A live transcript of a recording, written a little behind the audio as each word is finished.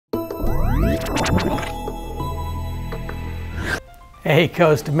Hey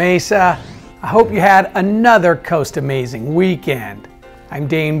Costa Mesa, I hope you had another Costa Amazing weekend. I'm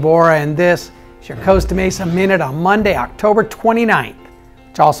Dane Bora and this is your Costa Mesa Minute on Monday, October 29th,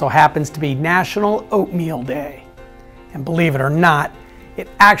 which also happens to be National Oatmeal Day. And believe it or not, it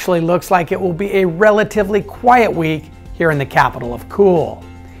actually looks like it will be a relatively quiet week here in the capital of cool.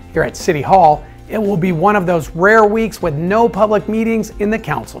 Here at City Hall, it will be one of those rare weeks with no public meetings in the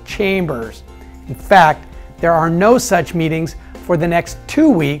council chambers. In fact, there are no such meetings for the next 2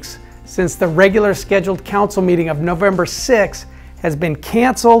 weeks since the regular scheduled council meeting of November 6th has been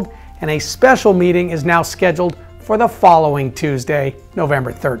canceled and a special meeting is now scheduled for the following Tuesday,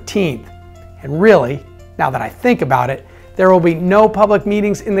 November 13th. And really, now that I think about it, there will be no public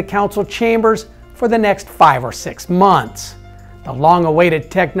meetings in the council chambers for the next 5 or 6 months. The long-awaited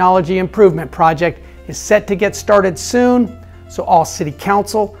technology improvement project is set to get started soon, so all City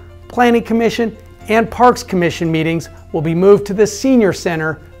Council, Planning Commission, and Parks Commission meetings will be moved to the Senior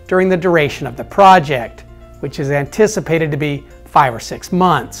Center during the duration of the project, which is anticipated to be 5 or 6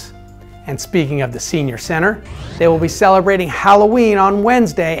 months. And speaking of the Senior Center, they will be celebrating Halloween on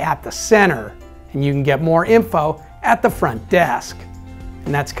Wednesday at the center, and you can get more info at the front desk.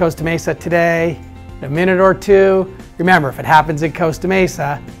 And that's Costa Mesa today. In a minute or two, remember, if it happens in Costa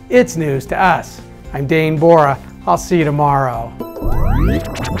Mesa, it's news to us. I'm Dane Bora. I'll see you tomorrow.